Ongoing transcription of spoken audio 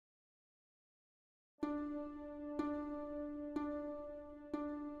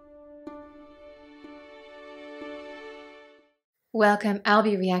Welcome, I'll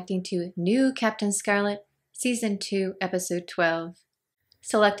be reacting to New Captain Scarlet, Season 2, Episode 12.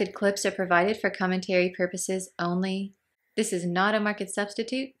 Selected clips are provided for commentary purposes only. This is not a market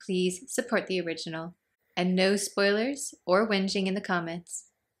substitute, please support the original. And no spoilers or whinging in the comments.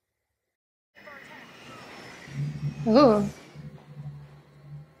 Ooh.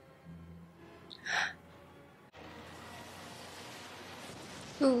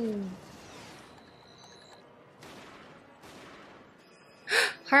 Ooh.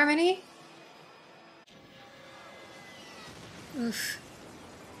 Harmony? Oof.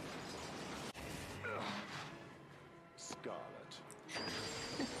 Scarlet.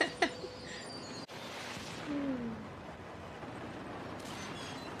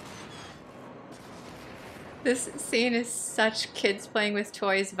 This scene is such kids playing with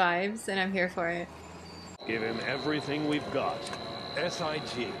toys vibes, and I'm here for it. Give him everything we've got.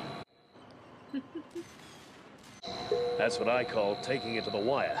 SIG. That's what I call taking it to the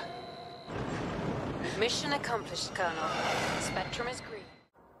wire. Mission accomplished, Colonel. Spectrum is green.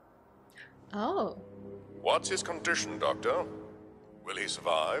 Oh. What's his condition, Doctor? Will he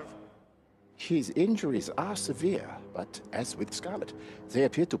survive? His injuries are severe, but as with Scarlet, they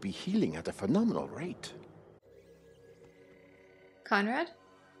appear to be healing at a phenomenal rate. Conrad?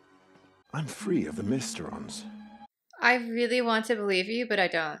 I'm free of the Mysterons. I really want to believe you, but I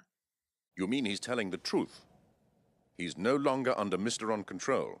don't. You mean he's telling the truth? He's no longer under Mysteron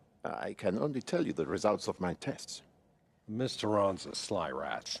control. I can only tell you the results of my tests. Mysterons are sly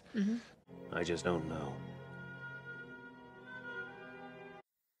rats. I just don't know.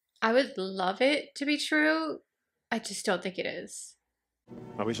 I would love it to be true. I just don't think it is.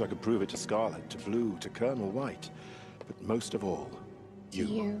 I wish I could prove it to Scarlet, to Blue, to Colonel White, but most of all,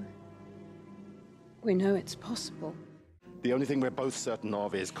 you. We know it's possible. The only thing we're both certain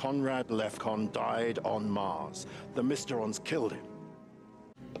of is Conrad Lefcon died on Mars. The Mysterons killed him.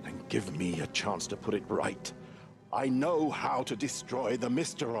 And give me a chance to put it right. I know how to destroy the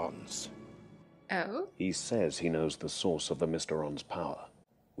Mysterons. Oh? He says he knows the source of the Mysteron's power.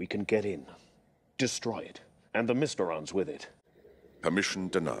 We can get in, destroy it, and the Mysterons with it. Permission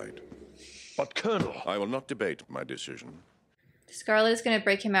denied. But Colonel... I will not debate my decision. Scarlet is going to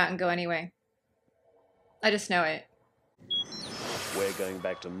break him out and go anyway. I just know it. We're going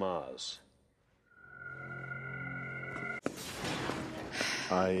back to Mars.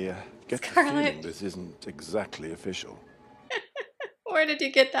 I get the Scarlet. feeling this isn't exactly official. Where did you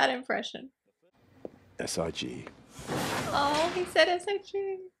get that impression? SIG. Oh, he said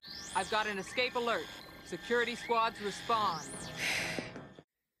SIG. I've got an escape alert. Security squads respond.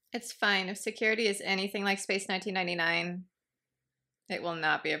 It's fine. If security is anything like Space 1999, it will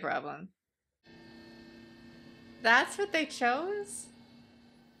not be a problem. That's what they chose?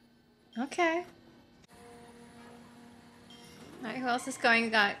 Okay. Alright, who else is going? We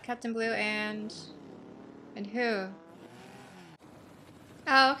got Captain Blue and who?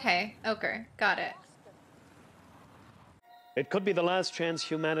 Oh, okay. Ochre. Got it. It could be the last chance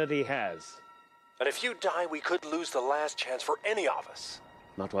humanity has. And if you die, we could lose the last chance for any of us.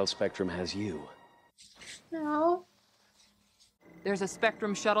 Not while Spectrum has you. No. There's a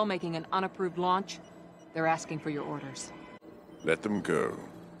Spectrum shuttle making an unapproved launch. They're asking for your orders. Let them go.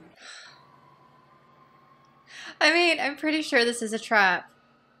 I mean, I'm pretty sure this is a trap.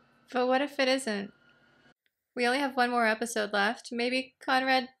 But what if it isn't? We only have one more episode left. Maybe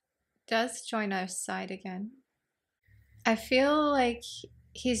Conrad does join our side again. I feel like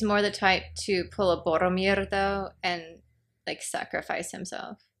he's more the type to pull a Boromir, though, and, like, sacrifice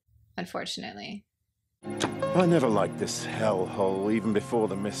himself. Unfortunately. I never liked this hellhole, even before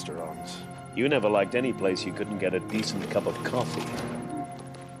the Mysterons. You never liked any place you couldn't get a decent cup of coffee.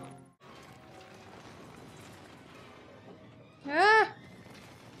 Ah!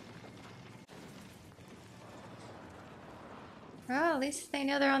 Well, at least they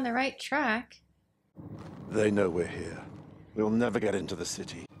know they're on the right track. They know we're here. We'll never get into the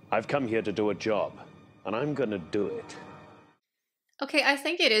city. I've come here to do a job, and I'm gonna do it. Okay, I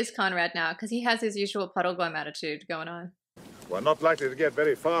think it is Conrad now, because he has his usual puddle glum attitude going on. We're not likely to get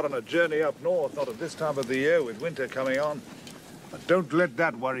very far on a journey up north, not at this time of the year with winter coming on. But don't let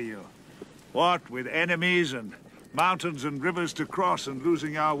that worry you. What with enemies and mountains and rivers to cross and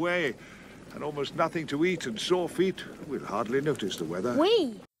losing our way, and almost nothing to eat and sore feet, we'll hardly notice the weather.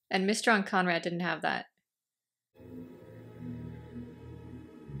 And Mr. and Conrad didn't have that.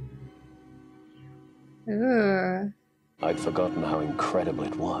 Ooh. I'd forgotten how incredible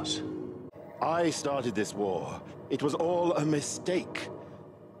it was. I started this war. It was all a mistake.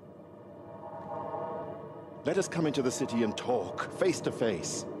 Let us come into the city and talk, face to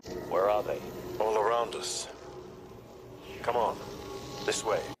face. Where are they? All around us. Come on. This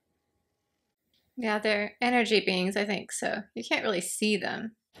way. Yeah, they're energy beings, I think, so you can't really see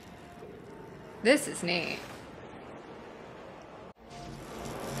them. This is neat.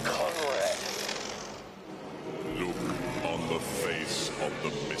 Conrad. Look on the face of the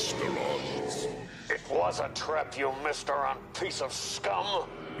Mysterons. It was a trap, you Mysteron piece of scum.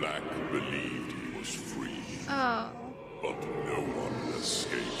 Black believed he was free, Oh. but no one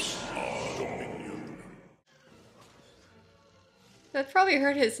escapes our dominion. That probably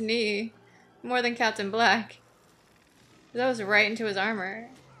hurt his knee more than Captain Black. That was right into his armor.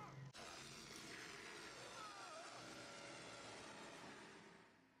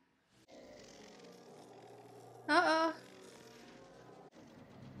 Uh-oh.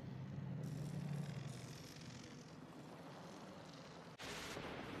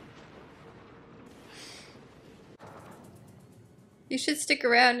 You should stick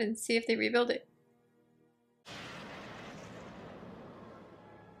around and see if they rebuild it.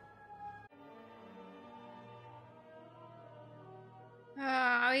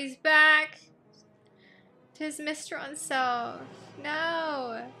 Oh, he's back to his Mysteron self.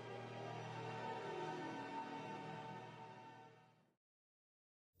 No.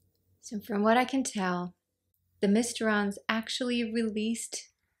 So from what I can tell, the Mysterons actually released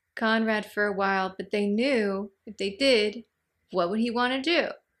Conrad for a while, but they knew if they did, what would he want to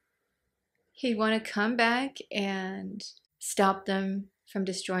do? He'd want to come back and stop them from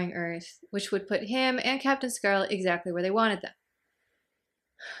destroying Earth, which would put him and Captain Scarlet exactly where they wanted them.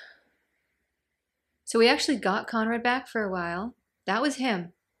 So we actually got Conrad back for a while. That was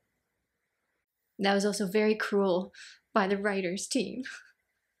him. That was also very cruel by the writers' team.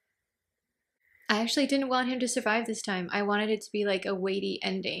 I actually didn't want him to survive this time. I wanted it to be like a weighty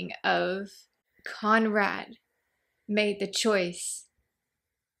ending of Conrad made the choice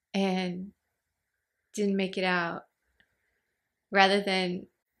and didn't make it out, rather than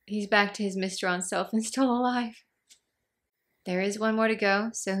he's back to his Mysteron self and still alive. There is one more to go,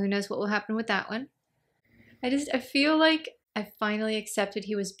 so who knows what will happen with that one. I feel like I finally accepted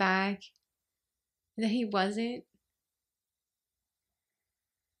he was back, and that he wasn't.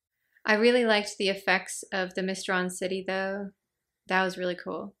 I really liked the effects of the Mysteron City, though. That was really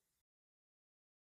cool.